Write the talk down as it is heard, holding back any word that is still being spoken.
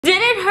Did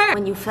it hurt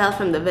when you fell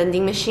from the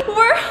vending machine?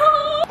 We're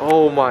home!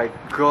 Oh my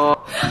god.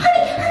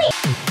 Honey!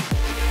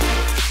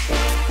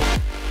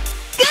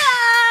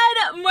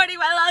 Good morning,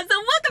 my loves,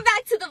 and welcome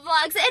back to the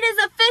vlogs. It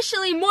is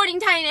officially morning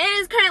time. It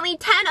is currently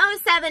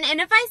 10:07, and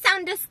if I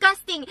sound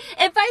disgusting,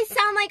 if I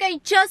sound like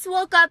I just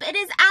woke up, it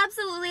is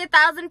absolutely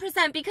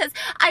 1000% because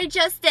I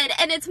just did,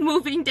 and it's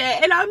moving day,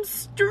 and I'm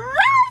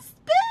stressed.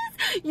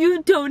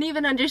 You don't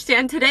even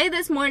understand. Today,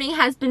 this morning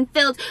has been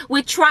filled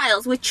with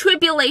trials, with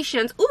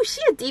tribulations. Ooh,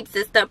 she a deep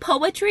sister.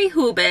 Poetry,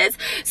 who biz.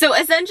 So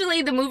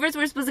essentially, the movers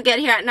were supposed to get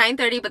here at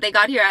 9:30, but they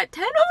got here at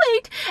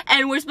 10:08,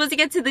 and we're supposed to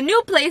get to the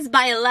new place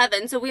by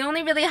 11. So we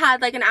only really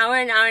had like an hour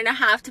and a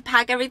half to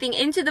pack everything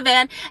into the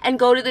van and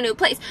go to the new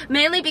place.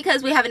 Mainly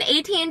because we have an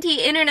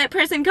AT&T internet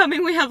person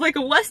coming. We have like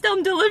a West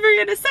Elm delivery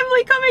and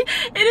assembly coming.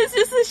 It is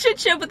just a shit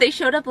show, but they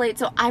showed up late,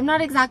 so I'm not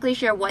exactly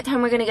sure what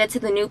time we're gonna get to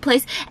the new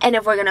place and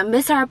if we're gonna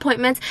miss our appointment.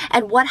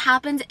 And what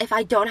happens if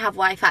I don't have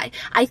Wi-Fi.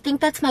 I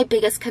think that's my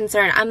biggest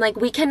concern. I'm like,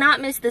 we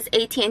cannot miss this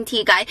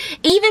AT&T guy.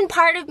 Even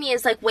part of me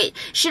is like, wait,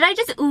 should I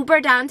just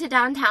Uber down to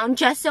downtown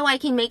just so I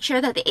can make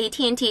sure that the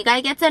AT&T guy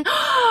gets in?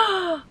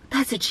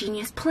 That's a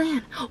genius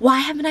plan. Why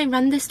haven't I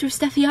run this through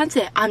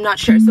Stephiance? I'm not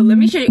sure, so let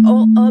me show you.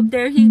 Oh,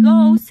 there he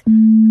goes.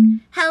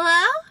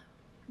 Hello?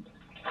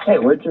 Hey,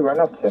 where'd you run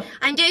up to?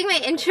 I'm doing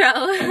my intro.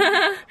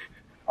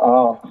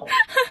 Oh.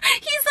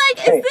 He's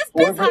like, is this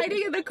bitch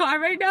hiding in the car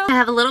right now? I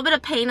have a little bit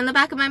of pain in the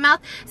back of my mouth,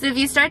 so if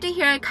you start to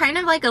hear it kind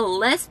of like a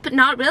lisp,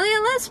 not really a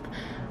lisp,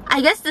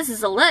 I guess this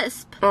is a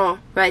lisp. Oh,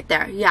 right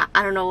there. Yeah,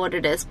 I don't know what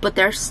it is, but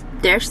there's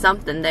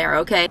something there,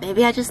 okay?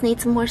 Maybe I just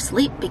need some more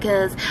sleep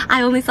because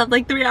I only slept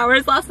like 3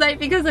 hours last night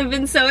because I've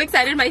been so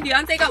excited. My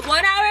fiance got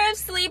 1 hour of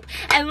sleep,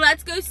 and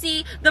let's go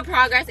see the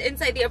progress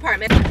inside the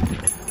apartment.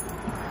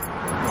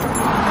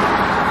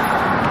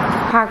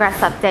 Progress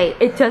update.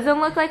 It doesn't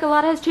look like a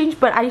lot has changed,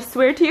 but I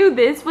swear to you,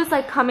 this was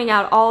like coming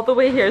out all the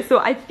way here. So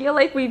I feel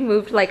like we've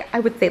moved like, I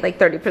would say like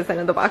 30%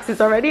 of the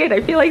boxes already, and I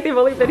feel like they've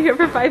only been here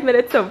for 5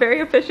 minutes, so very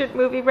efficient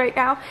moving right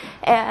now.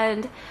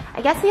 And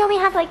I guess we only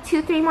have like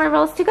 2-3 more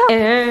rolls to go.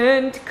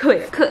 And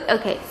clear.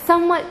 Okay,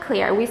 somewhat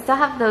clear. We still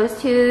have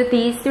those two,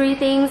 these 3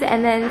 things,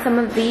 and then some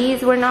of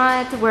these we're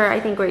not, I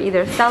think we're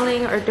either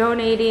selling or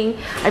donating.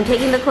 I'm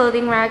taking the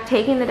clothing rack,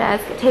 taking the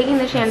desk, taking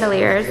the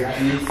chandeliers.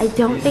 I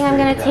don't think I'm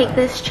gonna take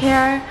this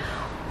chair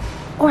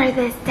or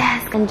this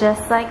desk, and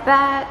just like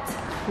that,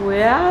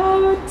 we're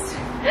out.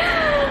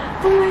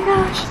 Oh my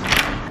gosh.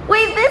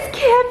 Wait, this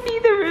can't be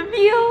the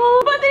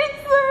reveal, but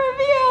it's the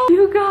reveal.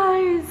 You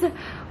guys,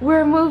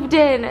 we're moved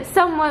in,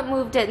 somewhat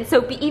moved in.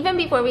 So even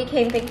before we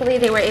came, thankfully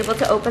they were able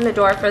to open the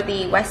door for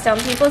the West Elm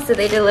people, so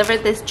they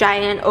delivered this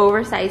giant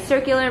oversized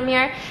circular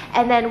mirror.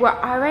 And then we're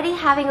already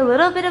having a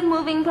little bit of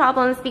moving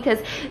problems because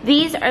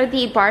these are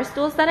the bar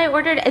stools that I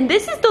ordered, and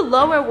this is the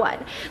lower one.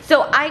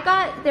 So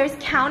there's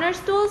counter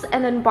stools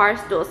and then bar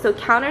stools. So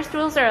counter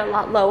stools are a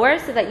lot lower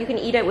so that you can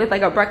eat it with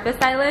like a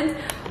breakfast island.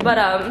 But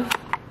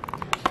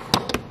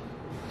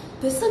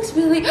this looks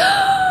really, this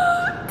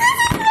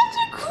is such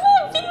a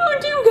cool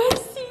view. Do you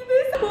guys see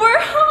this? We're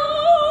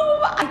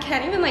home. I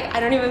can't even I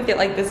don't even feel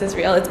like this is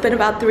real. It's been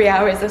about 3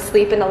 hours of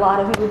sleep and a lot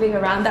of moving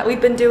around that we've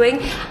been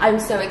doing. I'm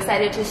so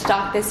excited to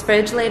stock this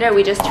fridge later.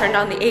 We just turned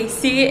on the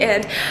AC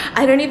and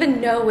I don't even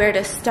know where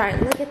to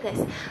start. Look at this.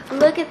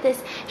 Look at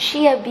this.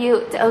 She a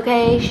beaut,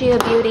 okay? She a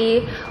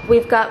beauty.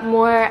 We've got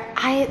more,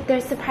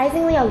 there's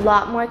surprisingly a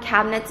lot more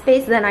cabinet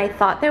space than I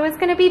thought there was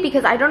gonna be,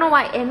 because I don't know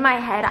why in my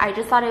head I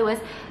just thought it was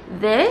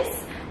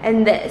this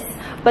and this.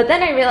 But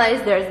then I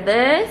realized there's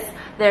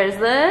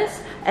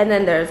this, and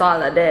then there's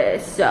all of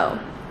this, so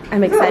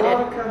I'm excited. A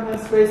lot of cabinet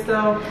space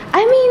though.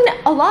 I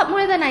mean, a lot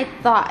more than I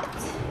thought.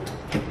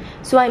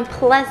 So I'm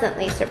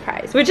pleasantly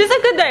surprised, which is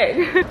a good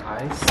thing.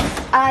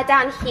 Nice.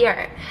 Down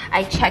here,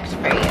 I checked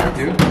for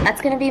you.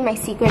 That's gonna be my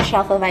secret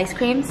shelf of ice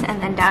creams,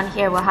 and then down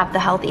here we'll have the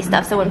healthy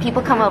stuff. So when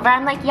people come over,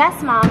 I'm like,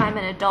 yes, mom, I'm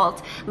an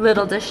adult.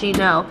 Little does she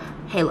know,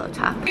 Halo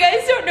Top. You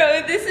guys don't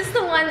know, this is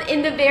the one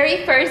in the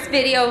very first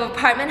video of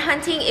apartment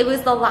hunting. It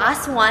was the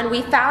last one.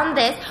 We found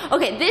this.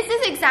 Okay, this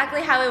is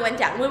exactly how it went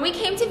down. When we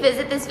came to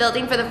visit this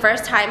building for the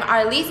first time,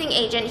 our leasing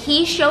agent,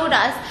 he showed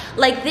us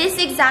like this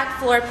exact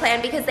floor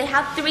plan, because they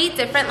have 3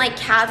 different like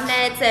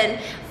cabinets and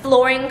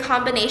flooring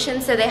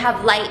combinations, so they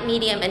have light,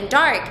 medium, and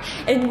dark,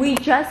 and we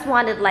just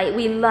wanted light.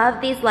 We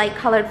love these light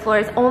colored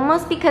floors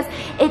almost because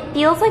it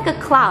feels like a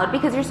cloud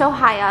because you're so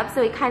high up,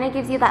 so it kind of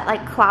gives you that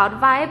like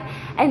cloud vibe.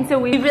 And so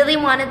we really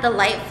wanted the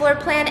light floor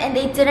plan, and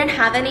they didn't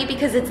have any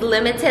because it's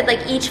limited.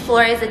 Like each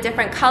floor is a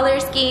different color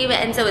scheme,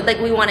 and so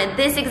like we wanted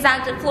this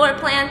exact floor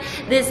plan,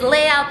 this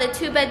layout, the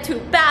 2-bed,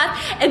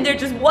 2-bath, and there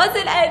just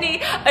wasn't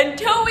any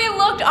until we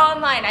looked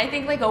online. I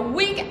think like a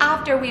week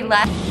after we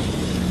left.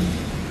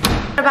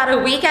 About a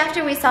week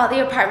after we saw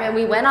the apartment,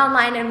 we went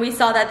online and we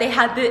saw that they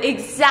had the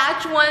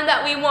exact one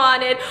that we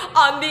wanted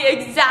on the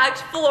exact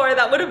floor.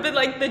 That would have been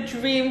like the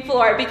dream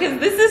floor, because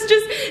this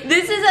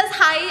is as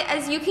high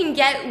as you can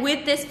get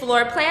with this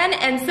floor plan,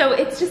 and so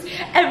it's just,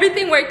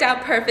 everything worked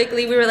out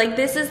perfectly. We were like,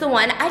 this is the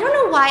one. I don't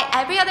know why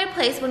every other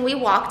place when we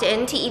walked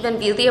in to even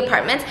view the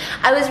apartments,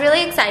 I was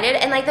really excited,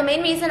 and like the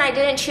main reason I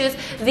didn't choose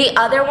the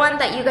other one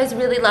that you guys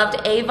really loved,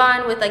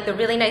 Avon, with like the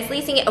really nice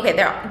leasing, okay,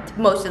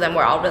 most of them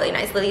were all really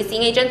nice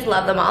leasing agents,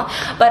 love them all,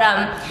 but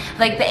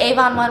like the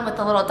Avon one with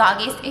the little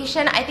doggy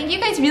station, I think you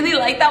guys really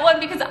like that one,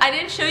 because I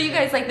didn't show you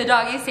guys like the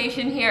doggy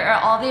station here or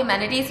all the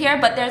amenities here,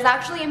 but there's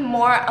actually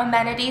more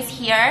amenities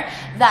here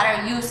that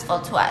are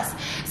useful to us.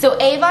 So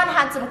Avon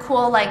had some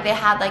cool, like they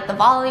had like the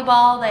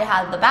volleyball, they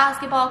had the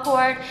basketball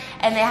court,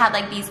 and they had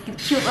like these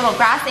cute little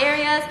grass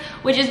areas,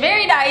 which is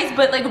very nice,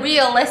 but like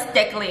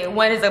realistically,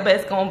 when is a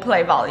bitch gonna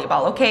play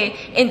volleyball, okay,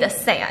 in the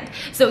sand?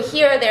 So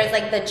here there's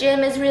like the gym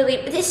is really,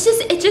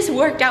 it just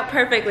worked out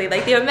perfectly.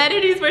 Like the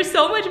amenities were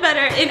so much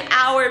better in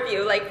our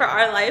view, like for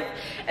our life.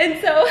 And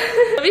so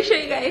let me show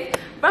you guys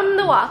from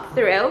the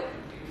walkthrough.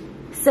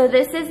 So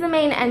this is the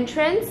main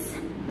entrance,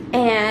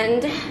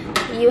 and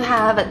you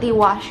have the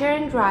washer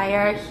and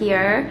dryer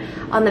here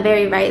on the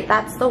very right.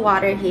 That's the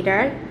water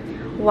heater,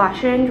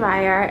 washer and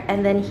dryer,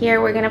 and then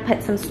here we're gonna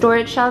put some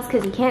storage shelves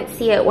because you can't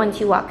see it once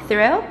you walk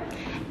through.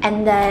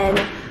 And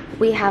then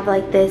we have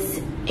like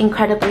this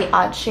incredibly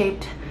odd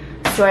shaped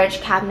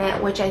storage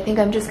cabinet, which I think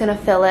I'm just gonna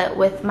fill it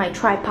with my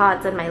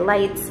tripods and my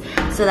lights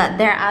so that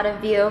they're out of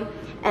view.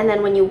 And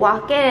then when you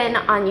walk in,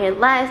 on your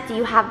left,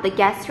 you have the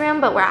guest room,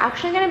 but we're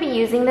actually gonna be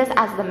using this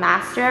as the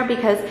master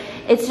because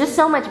it's just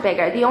so much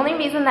bigger. The only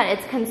reason that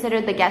it's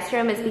considered the guest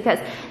room is because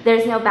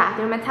there's no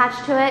bathroom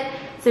attached to it.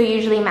 So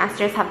usually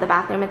masters have the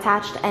bathroom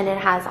attached, and it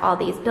has all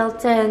these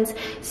built-ins.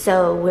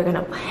 So we're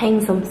gonna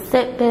hang some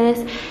sit-bis,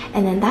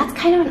 and then that's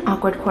kind of an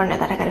awkward corner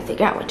that I gotta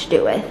figure out what to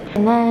do with.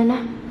 And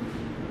then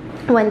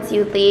once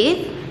you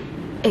leave,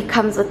 it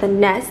comes with a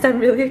Nest. I'm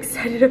really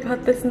excited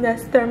about this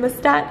Nest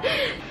thermostat.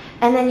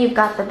 And then you've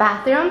got the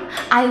bathroom.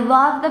 I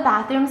love the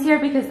bathrooms here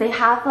because they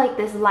have like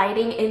this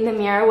lighting in the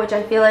mirror, which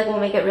I feel like will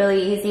make it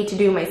really easy to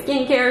do my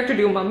skincare, to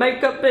do my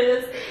makeup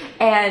is.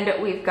 And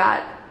we've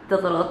got the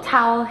little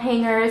towel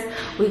hangers.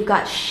 We've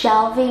got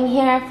shelving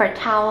here for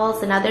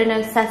towels and other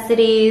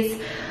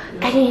necessities.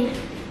 I mean,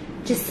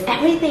 just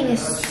everything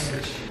is...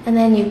 And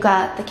then you've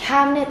got the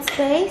cabinet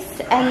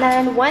space. And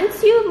then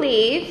once you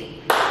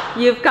leave,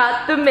 you've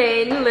got the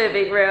main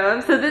living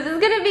room. So this is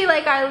gonna be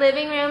like our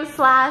living room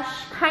slash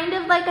kind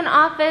of like an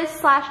office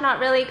slash not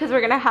really, because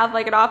we're gonna have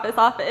like an office.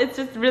 It's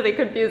just really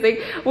confusing.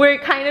 We're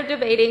kind of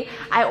debating.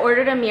 I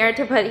ordered a mirror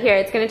to put here.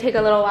 It's gonna take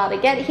a little while to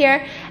get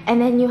here. And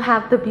then you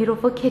have the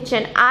beautiful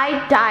kitchen.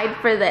 I died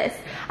for this.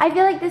 I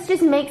feel like this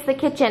just makes the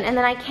kitchen, and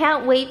then I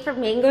can't wait for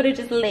Mango to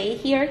just lay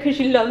here because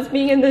she loves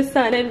being in the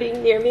sun and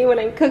being near me when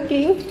I'm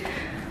cooking.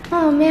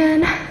 Oh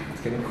man.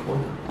 It's getting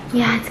cold.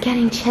 Yeah, it's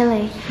getting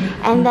chilly.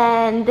 And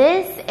then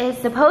this is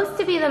supposed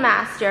to be the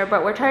master,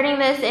 but we're turning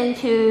this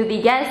into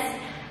the guest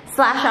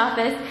slash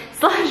office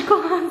slash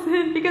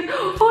closet because,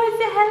 oh,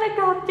 it's a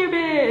helicopter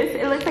base.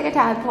 It looks like a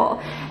tadpole.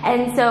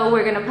 And so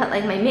we're gonna put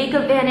like my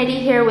makeup vanity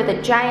here with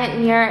a giant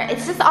mirror.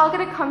 It's just all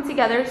gonna come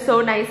together so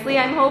nicely,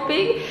 I'm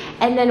hoping.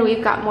 And then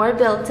we've got more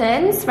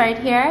built-ins right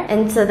here.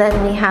 And so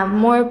then we have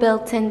more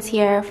built-ins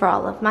here for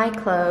all of my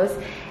clothes.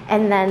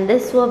 And then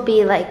this will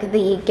be like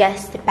the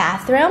guest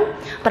bathroom,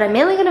 but I'm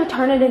mainly gonna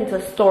turn it into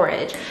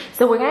storage.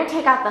 So we're gonna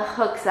take out the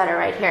hooks that are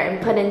right here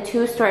and put in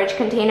 2 storage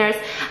containers.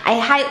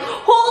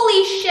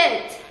 Holy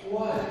shit!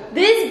 What?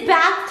 This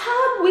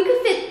bathtub, we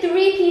could fit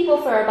 3 people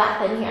for a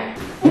bath in here.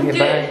 Okay,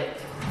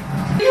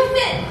 bye. You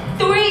fit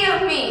 3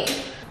 of me.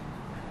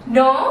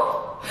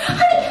 No?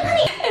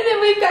 Honey. And then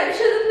we've got,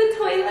 show them the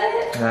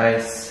toilet.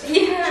 Nice.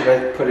 Yeah. Should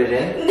I put it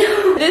in?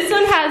 No. This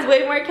one has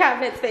way more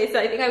cabinet space, so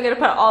I think I'm gonna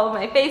put all of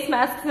my face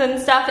masks and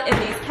stuff in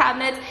these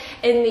cabinets,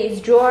 in these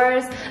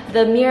drawers.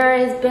 The mirror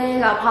is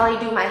big. I'll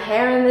probably do my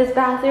hair in this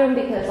bathroom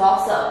because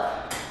also,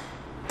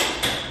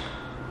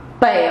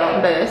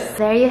 bam, this.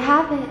 There you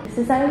have it. This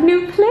is our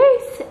new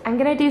place. I'm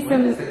gonna do some.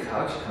 When is the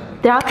couch coming?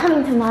 They're all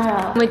coming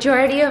tomorrow.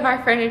 Majority of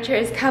our furniture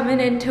is coming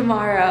in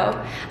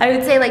tomorrow. I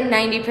would say like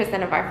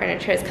 90% of our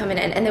furniture is coming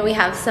in, and then we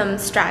have some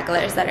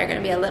stragglers that are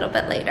gonna be a little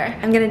bit later.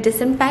 I'm gonna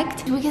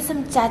disinfect. Did we get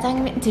some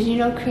jjajang? Did you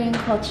know Korean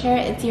culture?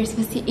 It's you're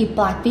supposed to eat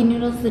black bean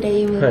noodles the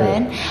day you move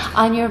in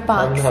on your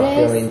boxes. I'm not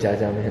feeling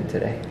jjajangmyeon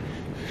today.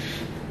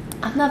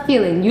 I'm not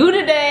feeling you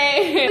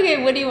today.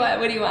 Okay, what do you want?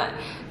 What do you want?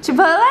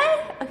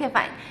 Chipotle? Okay,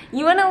 fine.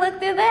 You wanna look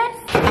through this?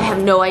 I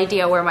have no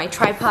idea where my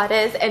tripod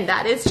is, and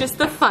that is just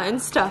the fun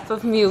stuff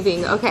of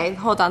moving. Okay,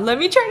 hold on. Let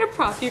me try to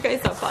prop you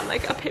guys up on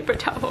like a paper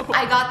towel.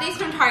 I got these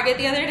from Target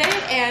the other day,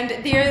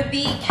 and they're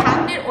the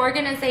cabinet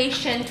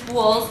organization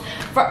tools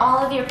for all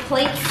of your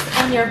plates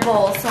and your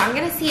bowls. So I'm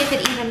gonna see if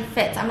it even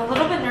fits. I'm a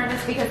little bit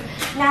nervous because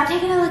now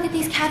taking a look at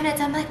these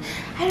cabinets, I'm like,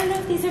 I don't know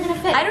if these are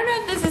gonna fit. I don't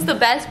know if this is the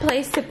best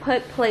place to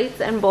put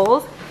plates and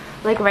bowls,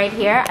 like right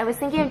here. I was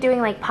thinking of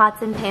doing like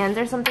pots and pans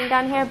or something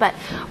down here, but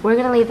we're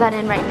gonna leave that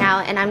in right now,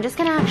 and I'm just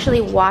gonna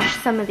actually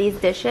wash some of these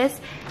dishes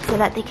so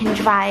that they can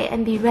dry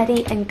and be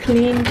ready and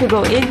clean to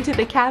go into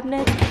the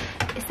cabinet.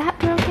 Is that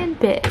broken?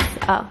 Bits.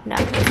 Oh, no,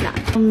 it's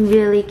not. I'm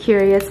really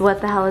curious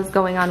what the hell is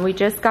going on. We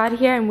just got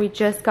here and we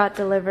just got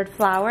delivered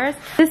flowers.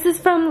 This is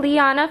from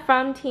Liana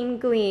from Team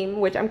Gleam,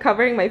 which I'm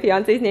covering my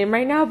fiance's name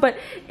right now, but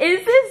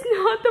is this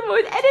not the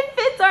most, and it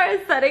fits our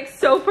aesthetic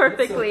so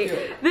perfectly. So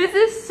this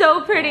is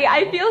so pretty.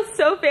 I feel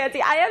so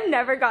fancy. I have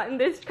never gotten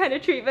this kind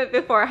of treatment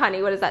before.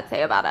 Honey, what does that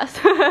say about us?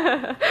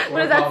 What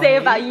does that say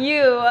about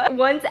you?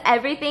 Once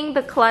everything,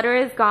 the clutter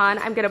is gone,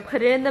 I'm gonna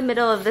put it in the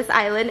middle of this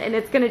island and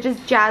it's gonna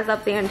just jazz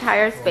up the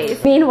entire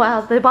space.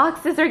 Meanwhile, the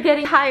boxes are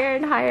getting higher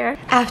and higher.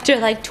 After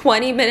like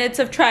 20 minutes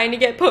of trying to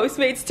get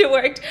Postmates to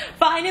work,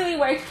 finally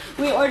worked.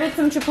 We ordered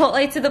some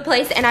Chipotle to the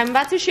place and I'm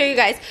about to show you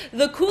guys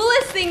the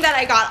coolest thing that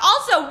I got.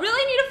 Also,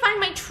 really need to find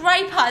my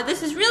tripod.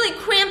 This is really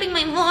cramping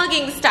my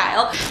vlogging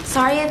style.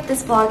 Sorry if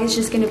this vlog is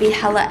just gonna be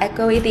hella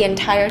echoey the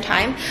entire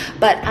time,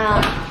 but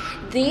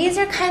these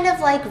are kind of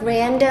like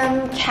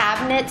random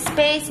cabinet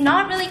space.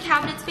 Not really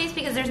cabinet space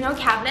because there's no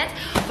cabinet,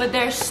 but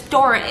they're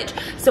storage.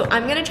 So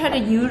I'm gonna try to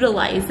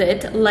utilize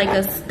it like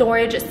a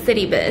storage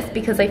city biz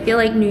because I feel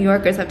like New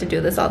Yorkers have to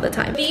do this all the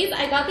time. These,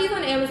 I got these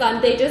on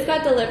Amazon. They just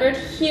got delivered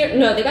here.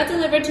 No, they got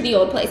delivered to the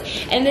old place.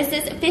 And this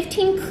is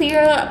 15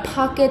 clear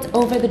pocket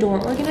over the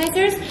door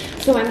organizers.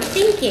 So I'm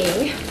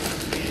thinking,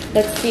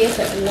 let's see if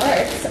it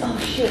works. Oh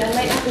shoot, I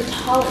might not be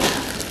tall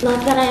enough.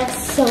 Not that I have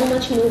so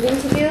much moving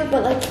to do,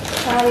 but like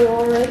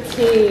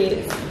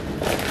priorities.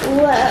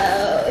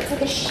 Whoa, it's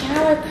like a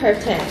shower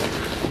curtain.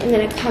 And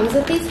then it comes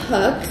with these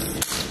hooks.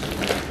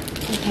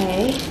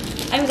 Okay.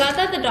 I'm glad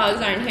that the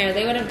dogs aren't here.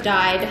 They would have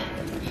died.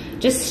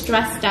 Just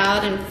stressed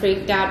out and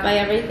freaked out by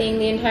everything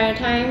the entire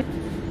time.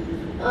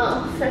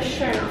 Oh, for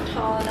sure not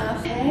tall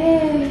enough.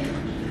 Hey.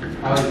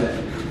 How is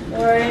it?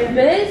 We're in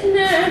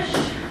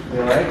business. You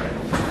alright?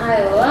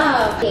 I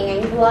love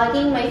being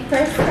vlogging my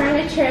first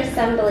furniture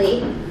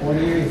assembly. What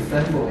are you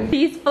assembling?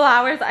 These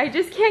flowers, I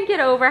just can't get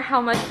over how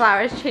much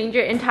flowers change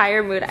your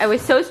entire mood. I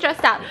was so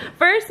stressed out.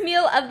 First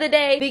meal of the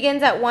day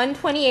begins at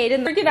 1:28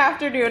 in the freaking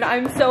afternoon.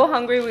 I'm so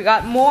hungry. We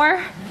got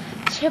more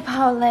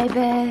Chipotle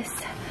biz.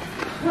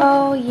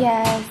 Oh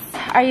yes.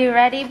 Are you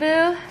ready,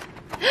 boo?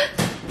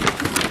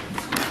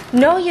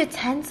 No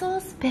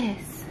utensils?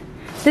 Biz.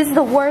 This is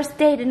the worst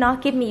day to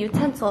not give me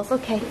utensils.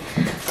 Okay.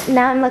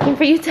 Now I'm looking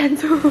for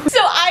utensils. So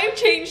I've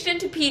changed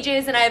into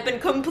PJs and I've been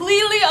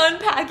completely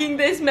unpacking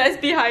this mess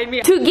behind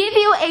me. To give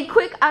you a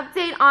quick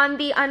update on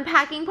the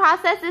unpacking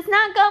process, it's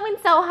not going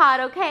so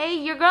hot, okay?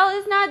 Your girl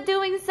is not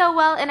doing so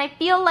well and I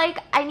feel like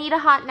I need a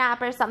hot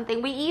nap or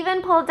something. We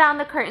even pulled down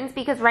the curtains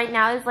because right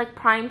now is like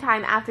prime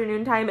time,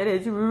 afternoon time, and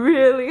it's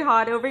really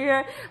hot over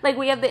here. Like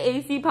we have the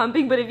AC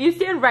pumping, but if you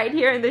stand right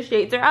here and the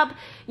shades are up,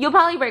 you'll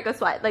probably break a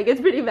sweat. Like it's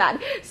pretty bad.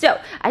 So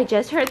I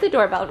just heard the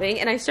doorbell ring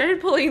and I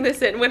started pulling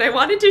this in when I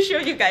wanted to show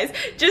you guys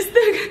just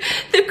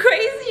the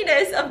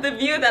craziness of the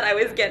view that I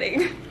was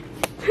getting.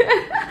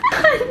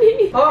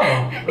 Honey. Oh,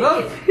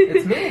 look,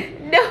 it's me.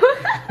 No,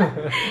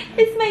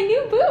 it's my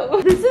new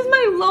boo. This is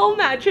my low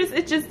mattress.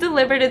 It just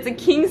delivered. It's a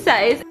king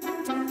size. We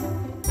got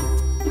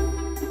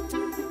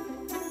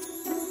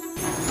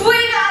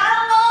a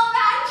low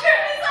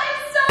mattress. I'm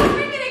so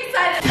freaking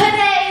excited.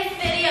 Today's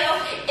video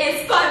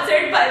is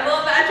sponsored by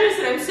Low Mattress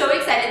and I'm so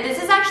excited. This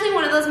is actually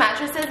one of those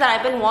mattresses that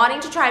I've been wanting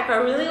to try for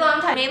a really long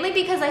time, mainly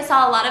because I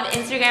saw a lot of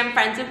Instagram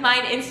friends of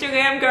mine,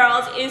 Instagram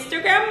girls,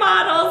 Instagram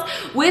models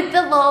with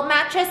the Low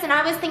mattress, and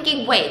I was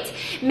thinking, wait,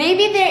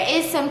 maybe there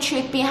is some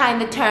truth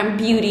behind the term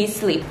beauty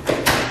sleep.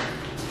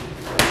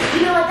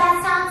 You know what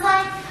that sounds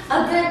like?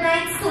 A good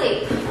night's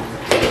sleep.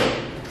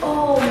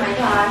 Oh my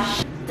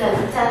gosh. Dun,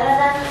 da, da,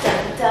 da,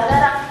 dun, da, da,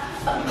 da.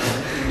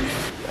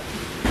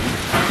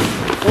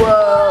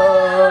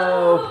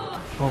 Whoa!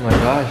 Oh my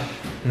gosh.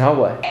 Now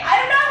what?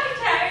 I'm not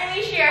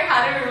entirely sure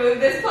how to remove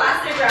this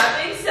plastic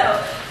wrapping, so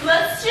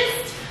let's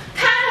just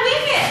kind of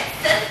wing it,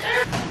 sister.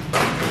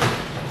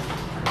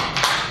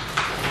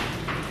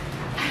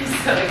 I'm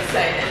so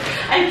excited.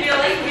 I feel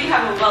like we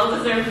have a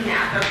well-deserved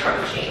nap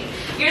approaching.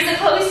 You're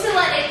supposed to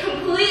let it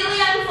completely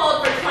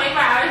unfold for 24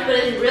 hours, but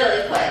it's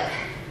really quick.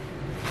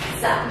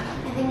 So,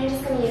 I think we're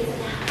just gonna use it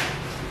now.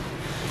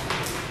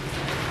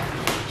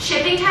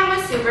 Shipping time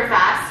was super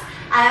fast.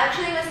 I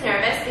actually was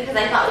nervous because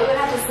I thought we would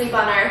have to sleep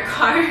on our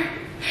car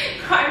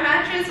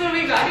mattress when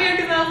we got here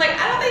because I was like,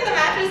 I don't think the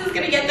mattress is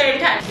gonna get there in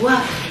time. Whoa,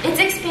 it's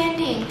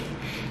expanding.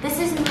 This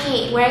is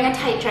me wearing a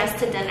tight dress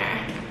to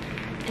dinner.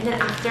 And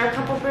then after a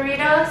couple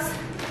burritos,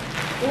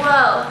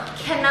 whoa,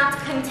 cannot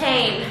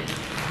contain.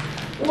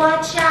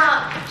 Watch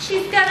out,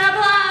 she's gonna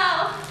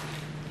blow.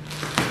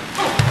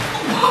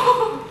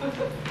 Oh.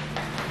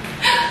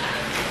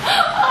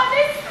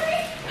 Honestly,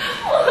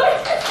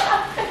 what just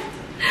happened?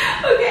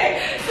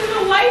 Okay, so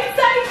the white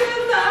side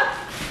goes up.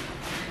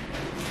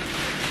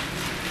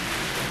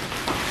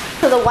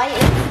 So the white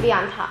needs to be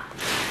on top.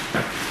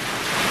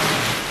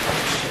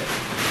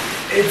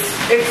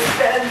 It's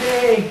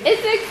expanding.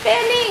 It's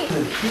expanding.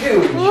 It's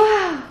huge.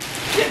 Wow.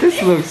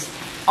 This looks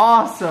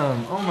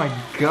awesome. Oh my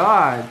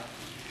god.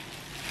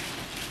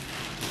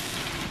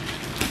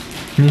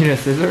 You need a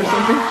scissor or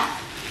something?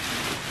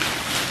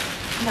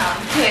 No,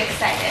 I'm too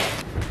excited.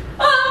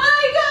 Oh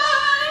my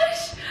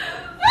gosh!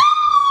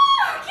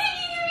 Ah! Can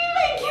you give me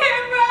my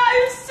camera?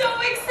 I'm so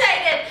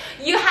excited.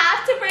 You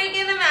have to break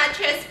in the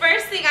mattress.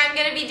 First thing I'm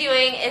gonna be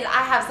doing is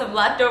I have some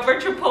leftover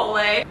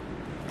Chipotle.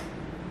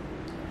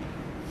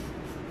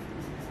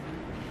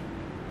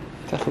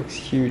 That looks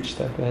huge,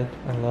 that bed.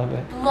 I love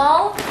it.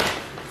 Lol,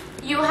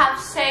 you have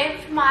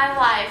saved my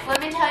life.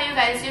 Let me tell you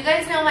guys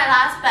know my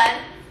last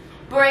bed?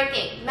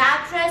 Breaking.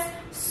 Mattress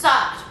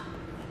sucked.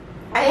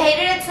 I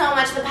hated it so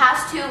much the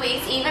past 2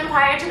 weeks. Even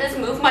prior to this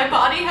move, my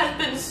body has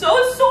been so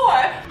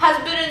sore, has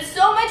been in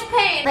so much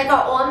pain. Like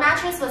our old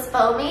mattress was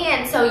foamy,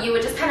 and so you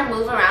would just kind of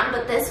move around.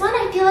 But this one,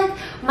 I feel like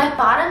my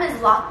bottom is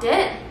locked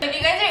in. If you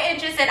guys are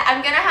interested,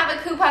 I'm gonna have a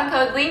coupon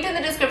code linked in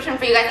the description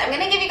for you guys. I'm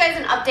gonna give you guys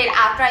an update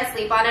after I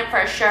sleep on it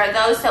for sure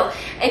though, so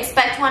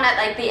expect one at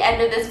like the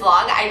end of this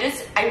vlog. I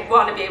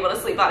want to be able to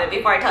sleep on it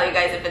before I tell you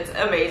guys if it's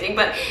amazing,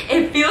 but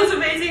it feels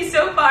amazing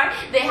so far.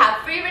 They have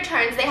free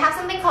returns. They have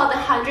something called the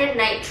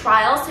 100-night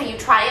trial. So you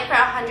try it for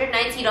 100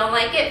 nights, you don't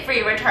like it,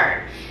 free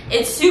return.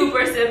 It's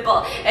super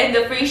simple, and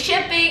the free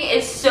shipping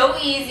is so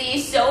easy,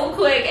 so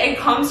quick, and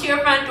comes to your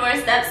front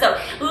doorstep. So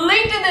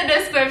linked in the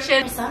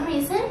description. For some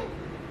reason,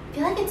 I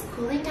feel like it's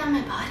cooling down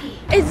my body.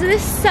 Is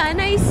this sun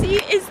I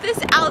see? Is this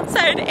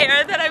outside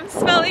air that I'm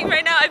smelling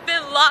right now? I've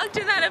been locked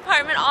in that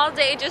apartment all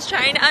day just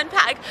trying to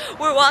unpack.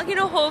 We're walking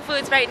to Whole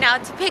Foods right now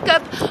to pick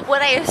up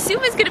what I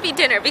assume is gonna be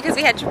dinner because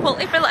we had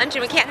Chipotle for lunch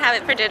and we can't have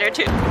it for dinner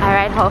too. All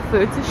right, Whole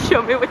Foods,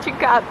 show me what you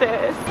got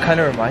this. Kind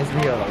of reminds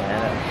me of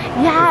Atlanta.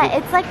 Yeah,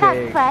 it's like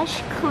that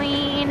fresh,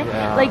 clean,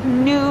 like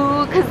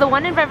new, because the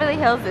one in Beverly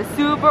Hills is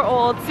super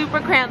old, super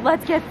cramped.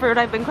 Let's get fruit.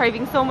 I've been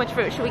craving so much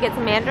fruit. Should we get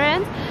some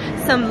mandarins?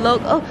 Some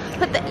local,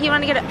 you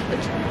want to get a,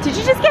 did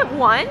you just get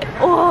one?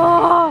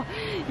 Oh,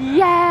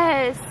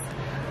 yes.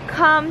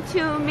 Come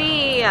to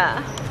me.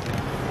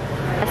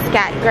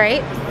 Scat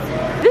grapes.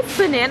 This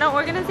banana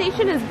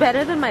organization is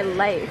better than my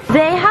life.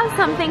 They have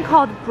something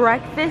called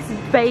breakfast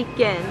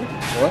bacon.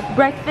 What?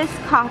 Breakfast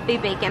coffee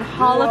bacon,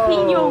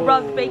 jalapeno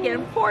rubbed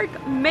bacon, pork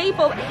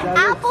maple,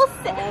 apple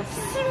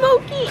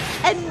smoky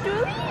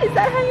andouille. Is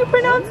that how you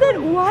pronounce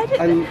it? What?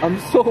 I'm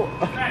so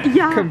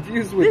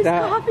confused with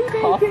that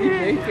coffee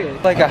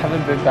bacon. Like I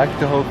haven't been back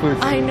to Whole Foods.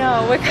 I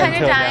know, we're kind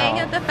of dying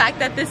now. at the fact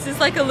that this is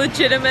like a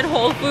legitimate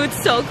Whole Foods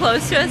so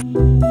close to us.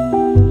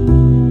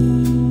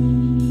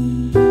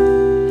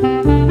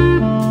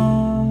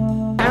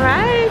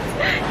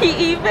 He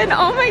even,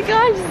 oh my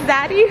gosh,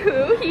 Zaddy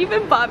Who, he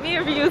even bought me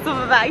a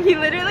reusable bag. He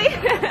literally,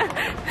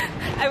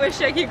 I wish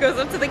he goes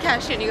up to the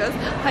cashier and he goes,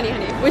 honey,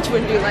 which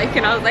one do you like?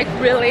 And I was like,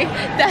 really?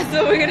 That's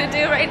what we're gonna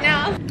do right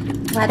now?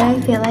 Why do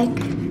I feel like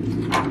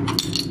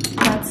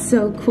that's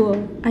so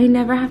cool? I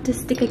never have to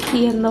stick a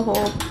key in the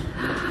hole.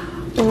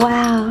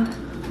 Wow.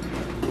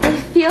 It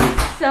feels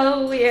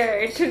so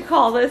weird to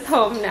call this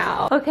home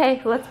now.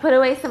 Okay, let's put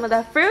away some of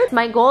the fruit.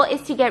 My goal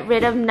is to get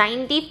rid of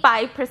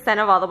 95%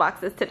 of all the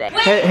boxes today.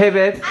 Wait, hey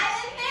babe.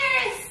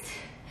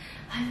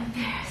 I'm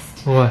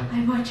embarrassed. What?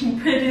 I'm watching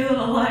Pretty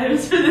Little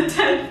Liars for the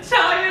 10th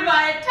time in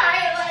my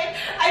entire life.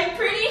 I'm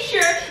pretty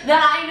sure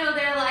that I know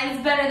their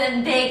lines better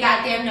than they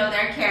goddamn know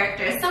their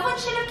characters. Someone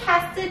should have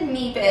casted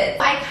me, bitch.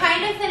 I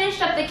kind of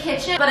finished up the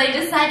kitchen, but I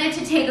decided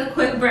to take a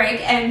quick break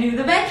and do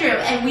the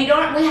bedroom. And we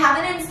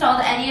haven't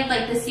installed any of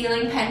like the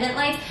ceiling pendant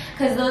lights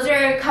because those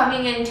are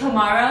coming in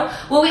tomorrow.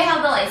 Well, we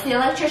have the lights. The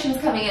electrician's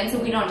coming in so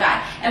we don't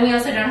die. And we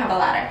also don't have a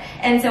ladder.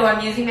 And so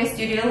I'm using my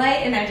studio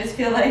light and I just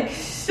feel like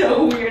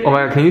so weird. Oh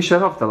my god, can you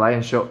shut off the light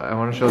and show, I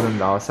want to show them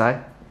the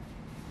outside.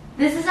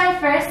 This is our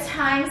first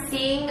time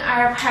seeing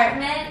our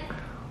apartment.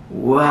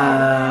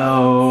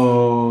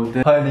 Wow.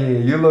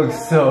 Honey, you look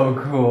so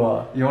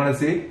cool. You want to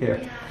see?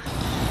 Here. Yeah.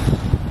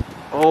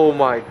 Oh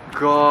my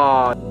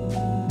god.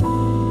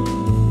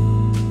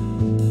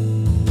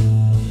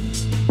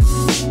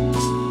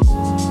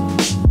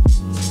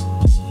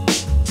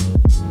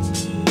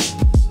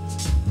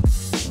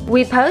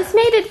 We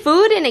Postmated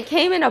food and it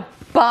came in a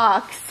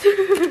box.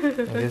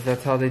 I guess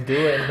that's how they do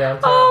it in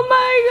downtown. Oh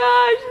my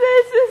gosh,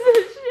 this is a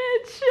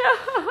shit show.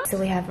 So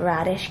we have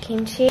radish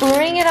kimchi.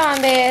 Bring it on,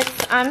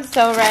 bitch. I'm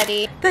so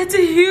ready. That's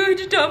a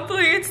huge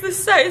dumpling. It's the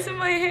size of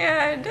my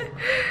hand.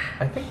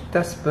 I think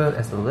that spoon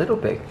is a little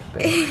big.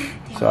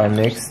 So I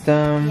mixed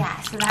them.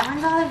 Yeah, so that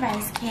one's all the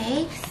rice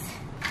cakes.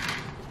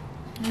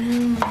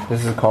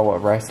 This is called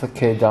what? Rice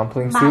cake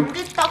dumpling soup?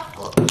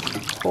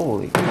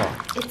 Holy cow.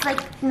 It's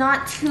like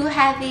not too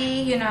heavy,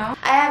 you know.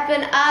 I have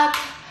been up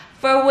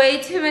for way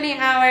too many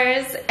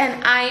hours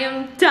and I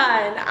am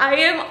done. I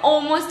am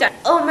almost done.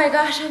 Oh my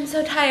gosh, I'm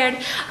so tired.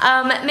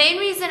 Main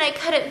reason I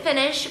couldn't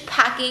finish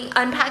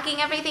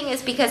unpacking everything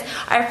is because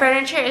our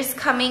furniture is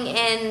coming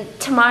in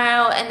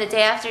tomorrow and the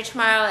day after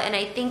tomorrow, and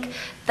I think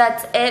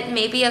that's it.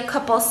 Maybe a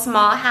couple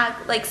small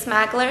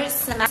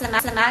smagglers.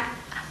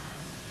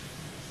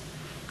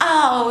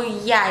 Oh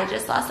yeah, I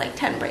just lost like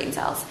 10 brain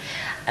cells.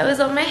 I was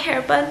on my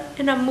hair bun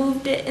and I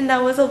moved it, and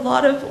that was a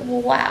lot of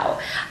wow.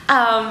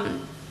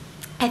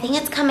 I think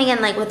it's coming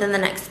in like within the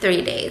next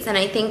 3 days, and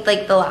I think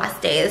like the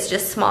last day is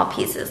just small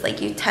pieces like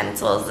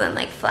utensils and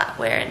like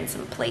flatware and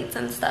some plates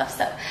and stuff.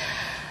 So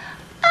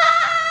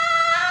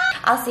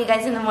I'll see you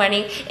guys in the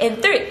morning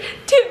in 3,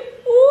 2,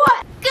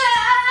 1. Good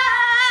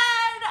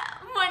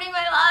morning,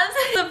 my loves.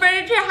 The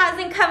furniture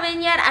hasn't come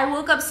in yet. I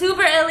woke up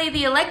super early.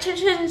 The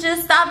electrician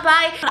just stopped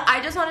by. But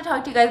I just want to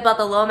talk to you guys about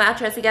the low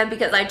mattress again,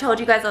 because I told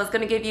you guys I was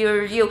going to give you a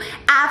review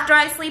after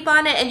I sleep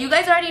on it, and you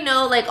guys already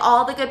know like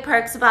all the good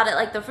perks about it,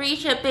 like the free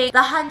shipping, the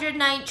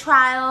 100-night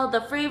trial,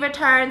 the free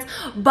returns.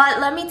 But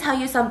let me tell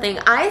you something.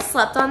 I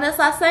slept on this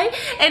last night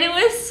and it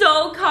was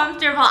so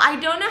comfortable. I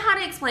don't know how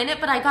to explain it,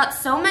 but I got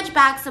so much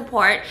back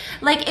support.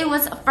 Like, it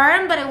was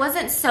firm, but it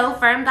wasn't so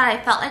firm that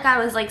I felt like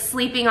I was like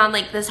sleeping on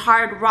like this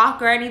hard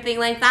rock or anything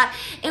like that.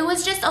 It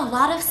was just a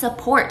lot of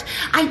support.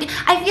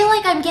 I feel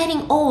like I'm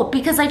getting old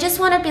because I just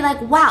want to be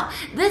like, wow,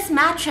 this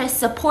mattress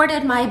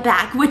supported my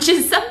back, which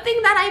is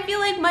something that I feel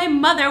like my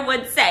mother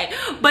would say.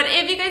 But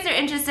if you guys are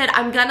interested,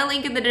 I'm gonna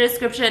link in the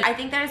description. I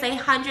think there's a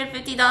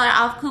 $150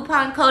 off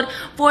coupon code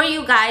for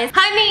you guys.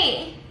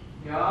 Honey!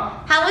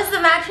 Yeah? How was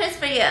the mattress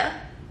for you?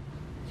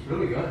 It's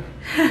really good.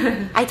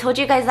 I told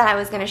you guys that I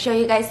was going to show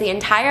you guys the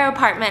entire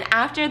apartment.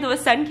 After the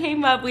sun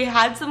came up, we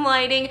had some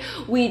lighting.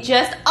 We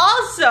just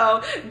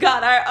also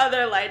got our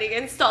other lighting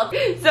installed.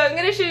 So I'm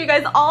going to show you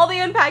guys all the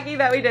unpacking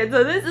that we did.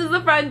 So this is the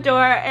front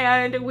door,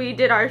 and we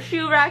did our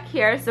shoe rack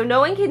here so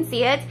no one can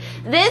see it.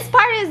 This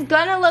part is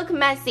going to look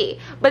messy,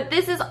 but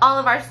this is all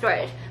of our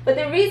storage. But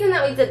the reason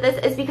that we did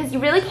this is because you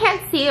really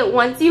can't see it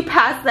once you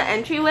pass the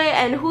entryway,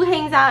 and who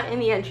hangs out in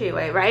the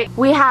entryway, right?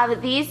 We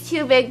have these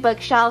 2 big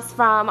bookshelves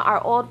from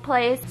our old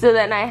place. So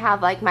then I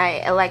have like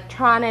my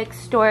electronic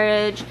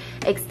storage,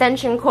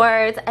 extension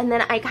cords, and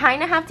then I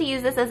kind of have to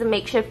use this as a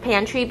makeshift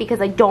pantry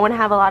because I don't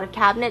have a lot of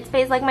cabinet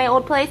space like my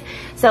old place.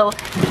 So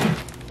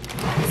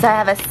I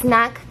have a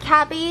snack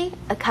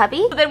a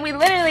cubby. Then we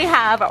literally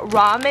have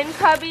ramen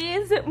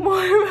cubbies, more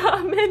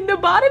ramen. The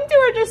bottom 2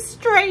 are just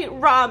straight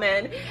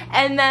ramen.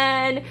 And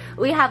then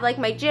we have like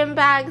my gym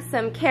bags,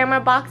 some camera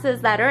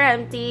boxes that are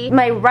empty,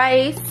 my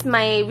rice,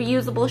 my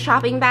reusable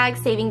shopping bag,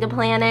 saving the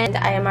planet.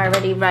 I am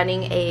already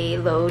running a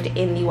load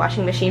in the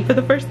washing machine for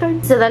the first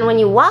time. So then when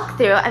you walk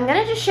through, I'm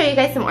gonna just show you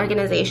guys some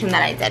organization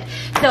that I did.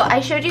 So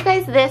I showed you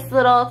guys this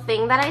little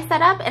thing that I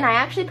set up, and I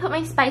actually put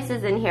my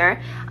spices in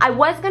here. I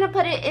was gonna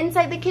put it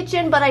inside the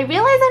kitchen, but I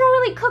realized I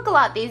don't really cook a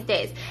lot these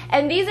days,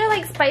 and these are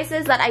like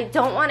spices that I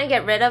don't want to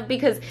get rid of,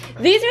 because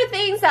these are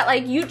things that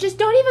like you just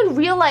don't even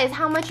realize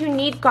how much you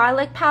need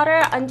garlic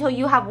powder until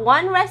you have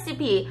one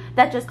recipe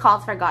that just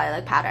calls for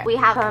garlic powder. We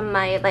have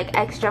my like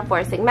extra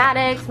 4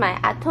 Sigmatics, my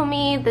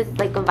Atomy, this is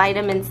like a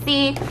vitamin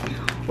C.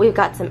 We've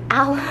got some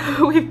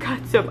aloe, we've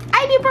got some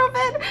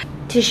ibuprofen.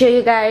 To show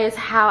you guys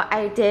how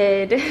I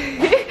did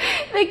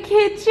the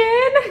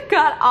kitchen,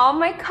 got all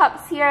my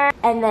cups here,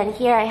 and then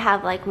here I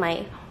have like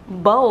my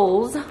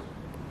bowls.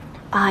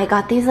 I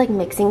got these like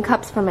mixing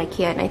cups from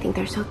IKEA, and I think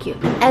they're so cute.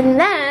 And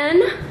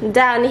then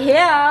down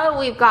here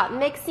we've got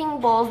mixing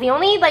bowls. The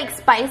only like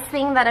spice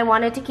thing that I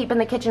wanted to keep in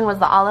the kitchen was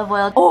the olive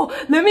oil. Oh,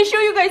 let me show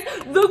you guys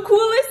the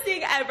coolest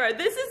thing ever.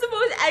 This is the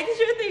most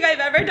extra thing I've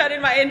ever done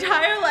in my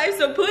entire life,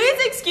 so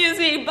please excuse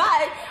me,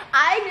 but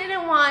I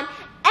didn't want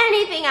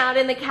anything out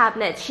in the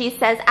cabinets, she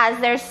says, as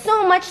there's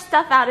so much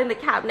stuff out in the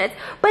cabinets.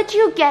 But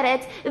you get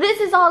it, this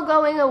is all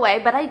going away,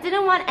 but I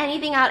didn't want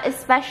anything out,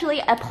 especially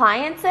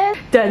appliances.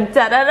 Dun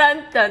dun dun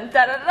dun dun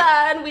dun dun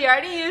dun. We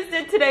already used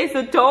it today,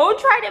 so don't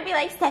try to be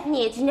like,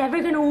 Stephanie, it's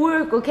never gonna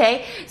work,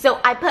 okay?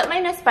 So I put my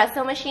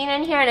Nespresso machine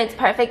in here, and it's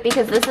perfect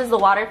because this is the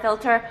water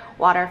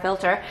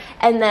filter,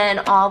 and then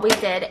all we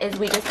did is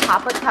we just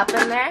pop a cup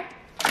in there,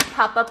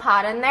 pop a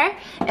pot in there,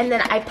 and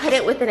then I put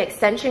it with an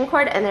extension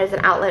cord, and there's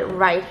an outlet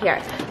right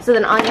here. So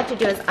then all you have to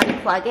do is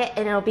unplug it,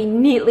 and it'll be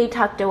neatly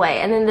tucked away.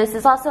 And then this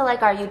is also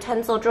like our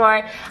utensil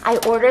drawer. I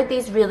ordered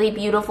these really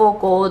beautiful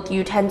gold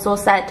utensil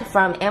set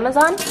from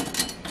Amazon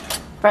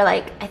for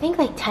like, I think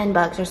like 10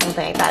 bucks or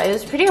something like that. It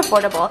was pretty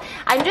affordable.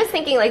 I'm just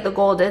thinking like the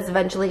gold is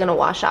eventually gonna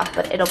wash off,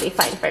 but it'll be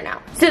fine for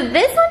now. So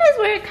this one is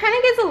where it kind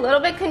of gets a little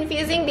bit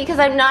confusing because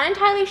I'm not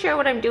entirely sure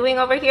what I'm doing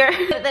over here.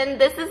 Then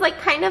this is like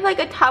kind of like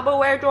a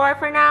Tupperware drawer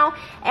for now,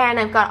 and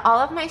I've got all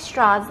of my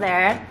straws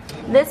there.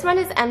 This one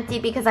is empty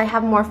because I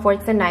have more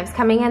forks and knives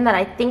coming in that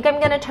I think I'm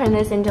gonna turn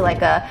this into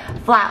like a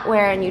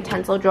flatware and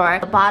utensil drawer.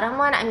 The bottom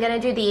one, I'm gonna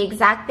do the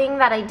exact thing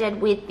that I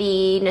did with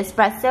the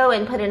Nespresso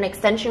and put an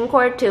extension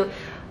cord to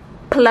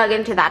plug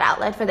into that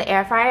outlet for the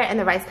air fryer and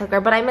the rice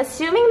cooker. But I'm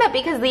assuming that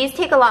because these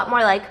take a lot more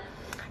like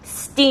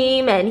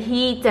steam and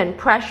heat and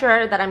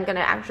pressure, that I'm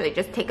gonna actually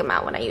just take them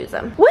out when I use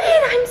them.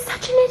 Wait, I'm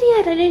such an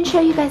idiot. I didn't show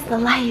you guys the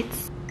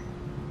lights.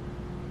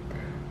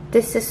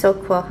 This is so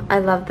cool. I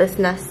love this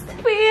Nest.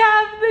 We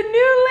have the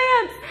new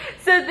lamps.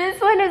 So this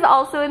one is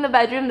also in the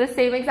bedroom, the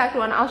same exact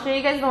one. I'll show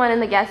you guys the one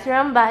in the guest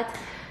room, but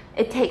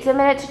It takes a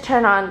minute to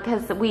turn on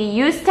because we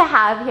used to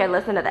have, here,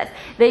 listen to this.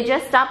 They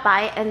just stopped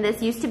by and this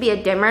used to be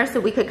a dimmer so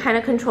we could kind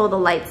of control the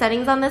light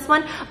settings on this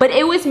one, but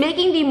it was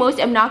making the most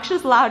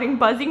obnoxious loud and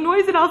buzzing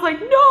noise and I was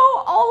like,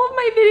 no, all of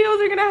my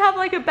videos are gonna have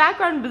like a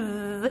background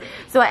buzz.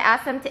 So I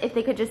asked them if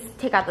they could just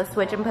take out the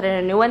switch and put in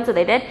a new one, so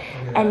they did.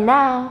 And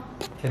now...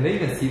 Can they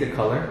even see the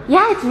color?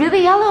 Yeah, it's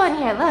really yellow in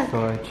here, look.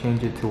 So I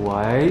change it to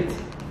white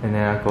and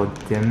then I go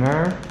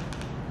dimmer.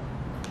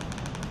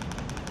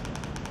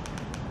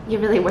 You're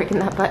really working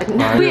that button.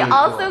 We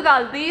also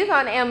got these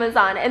on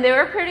Amazon and they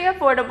were pretty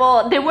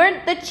affordable. They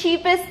weren't the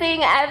cheapest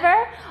thing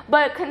ever,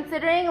 but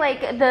considering like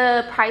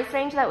the price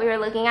range that we were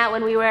looking at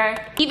when we were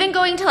even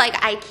going to like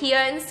IKEA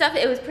and stuff,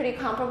 it was pretty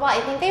comparable. I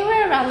think they were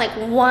around like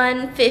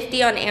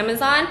 $150 on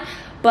Amazon,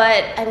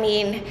 but I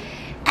mean,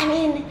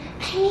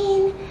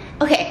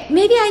 okay,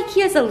 maybe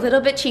IKEA's a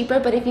little bit cheaper,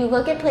 but if you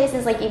look at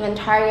places like even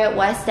Target,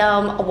 West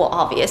Elm, well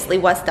obviously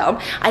West Elm,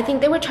 I think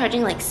they were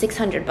charging like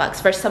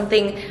 $600 for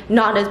something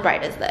not as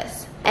bright as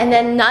this. And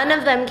then none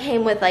of them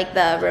came with like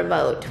the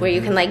remote where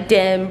you can like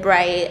dim,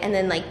 bright, and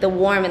then like the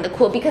warm and the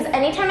cool, because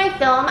anytime I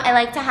film, I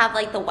like to have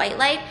like the white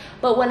light,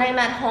 but when I'm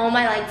at home,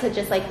 I like to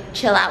just like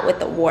chill out with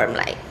the warm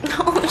light.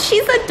 Oh,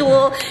 she's a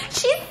dual,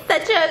 she's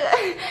such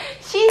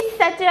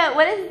a,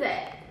 what is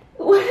it?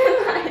 What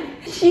am I?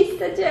 She's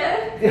such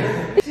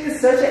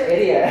an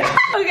idiot.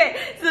 Okay,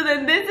 so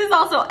then this is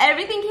also,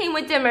 everything came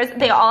with dimmers.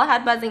 They all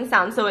had buzzing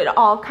sounds, so it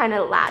all kind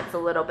of lags a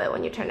little bit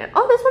when you turn it.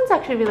 Oh, this one's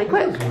actually really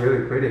quick. It's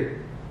really pretty.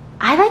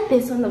 I like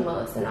this one the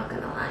most, I'm not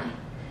gonna lie.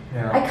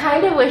 Yeah. I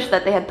kind of wish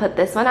that they had put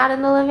this one out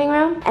in the living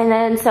room. And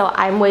then, so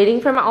I'm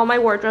waiting for all my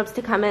wardrobes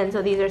to come in.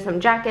 So these are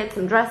some jackets,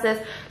 some dresses,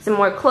 some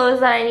more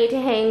clothes that I need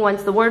to hang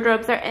once the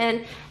wardrobes are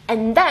in.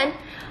 And then,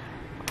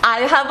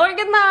 I have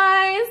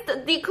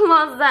organized the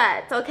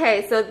closet.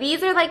 Okay, so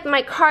these are like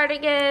my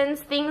cardigans,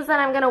 things that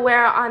I'm gonna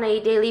wear on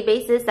a daily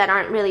basis that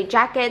aren't really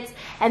jackets.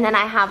 And then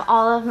I have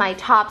all of my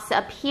tops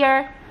up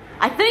here.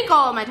 I think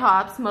all of my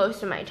tops,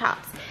 most of my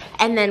tops.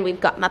 And then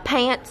we've got my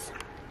pants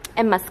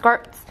and my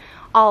skirts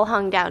all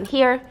hung down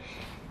here.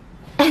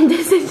 And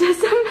this is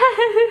just a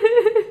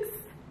mess.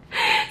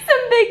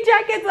 Some big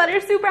jackets that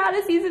are super out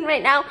of season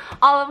right now,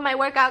 all of my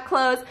workout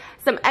clothes,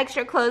 some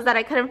extra clothes that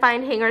I couldn't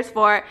find hangers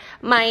for,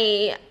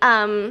 my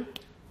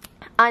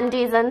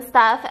undies and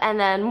stuff, and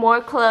then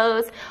more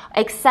clothes,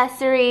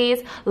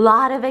 accessories,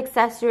 lot of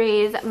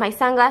accessories. My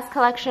sunglass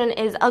collection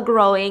is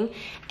growing,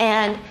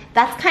 and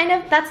that's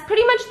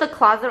pretty much the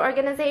closet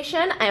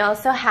organization. I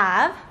also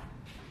have,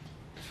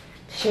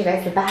 show you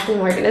guys the bathroom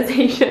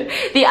organization.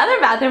 The other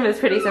bathroom is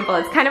pretty simple.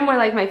 It's kind of more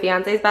like my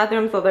fiance's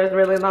bathroom, so there's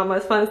really not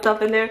much fun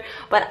stuff in there.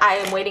 But I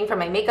am waiting for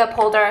my makeup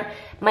holder,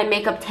 my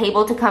makeup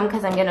table to come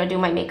because I'm gonna do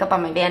my makeup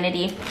on my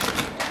vanity.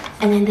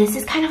 And then this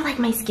is kind of like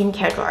my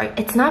skincare drawer.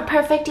 It's not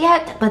perfect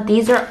yet, but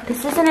this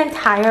is an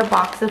entire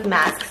box of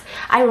masks.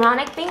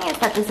 Ironic thing is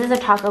that this is a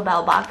Taco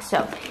Bell box,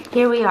 so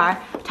here we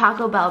are,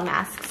 Taco Bell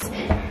masks.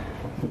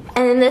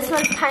 And then this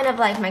one's kind of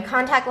like my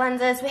contact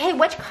lenses. Hey,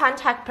 which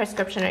contact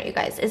prescription are you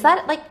guys? Is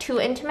that like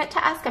too intimate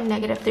to ask? I'm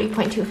negative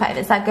 3.25.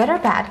 Is that good or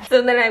bad?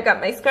 So then I've got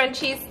my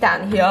scrunchies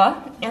down here.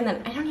 And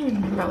then I don't even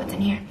remember what's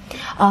in here.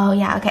 Oh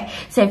yeah, okay.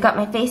 So I've got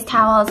my face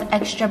towels,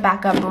 extra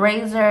backup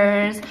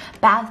razors,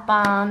 bath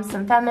bombs,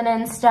 some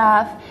feminine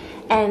stuff.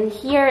 And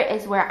here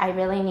is where I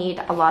really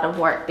need a lot of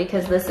work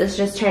because this is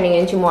just turning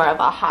into more of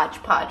a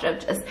hodgepodge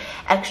of just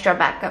extra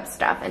backup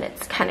stuff and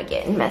it's kind of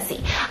getting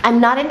messy. I'm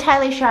not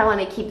entirely sure I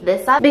want to keep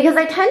this up because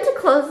I tend to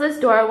close this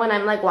door when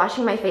I'm like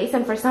washing my face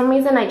and for some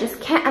reason I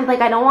just can't,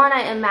 I don't want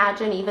to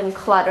imagine even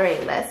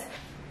cluttering this.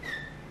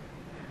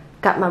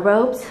 Got my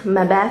robes,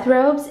 my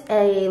bathrobes,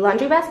 a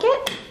laundry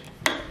basket.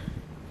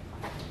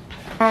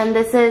 And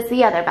this is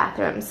the other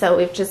bathroom, so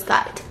we've just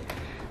got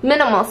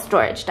minimal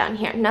storage down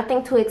here.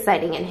 Nothing too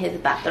exciting in his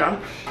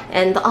bathroom.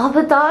 And all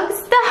the dog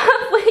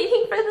stuff,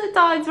 waiting for the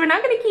dogs. We're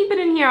not gonna keep it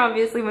in here,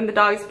 obviously, when the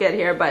dogs get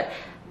here, but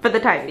for the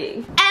time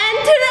being. And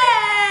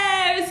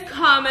today's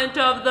comment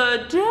of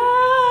the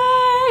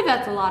day,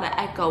 that's a lot of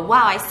echo.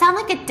 Wow, I sound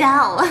like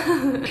Adele.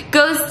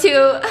 Goes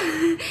to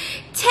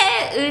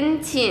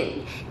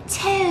Chaeunjin.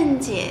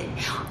 Chaeunjin.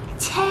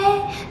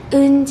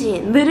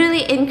 Chaeunjin.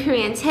 Literally in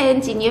Korean,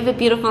 Chaeunjin, you have a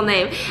beautiful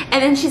name.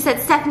 And then she said,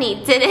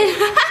 Stephanie, did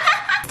it?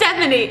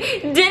 Stephanie,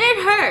 did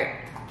it hurt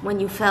when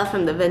you fell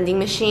from the vending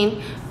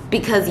machine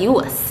because you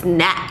a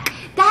snack?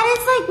 That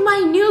is like my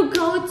new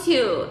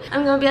go-to.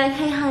 I'm gonna be like,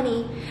 hey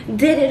honey,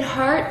 did it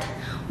hurt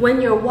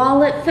when your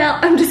wallet fell?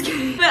 I'm just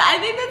kidding. But I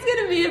think that's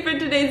gonna be it for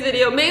today's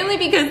video, mainly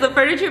because the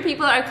furniture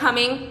people are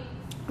coming.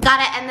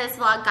 Gotta end this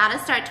vlog, gotta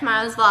start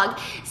tomorrow's vlog.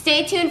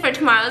 Stay tuned for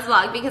tomorrow's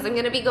vlog because I'm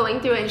gonna be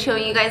going through and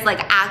showing you guys like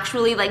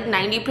actually like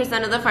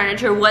 90% of the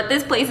furniture, what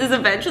this place is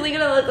eventually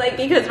gonna look like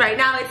because right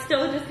now it's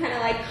still just kind of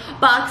like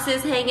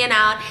boxes hanging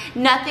out.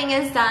 Nothing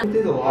is done. We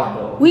did a lot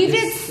though. We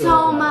did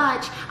so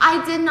much.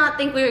 I did not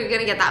think we were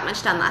gonna get that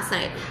much done last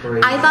night.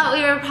 Crazy. I thought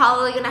we were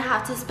probably gonna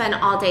have to spend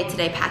all day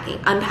today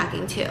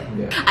unpacking too.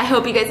 Yeah. I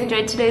hope you guys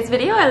enjoyed today's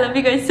video. I love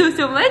you guys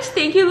so much.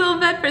 Thank you Lil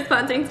Vet for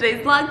sponsoring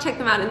today's vlog. Check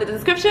them out in the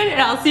description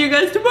and I'll see you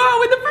guys tomorrow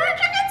with the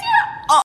furniture.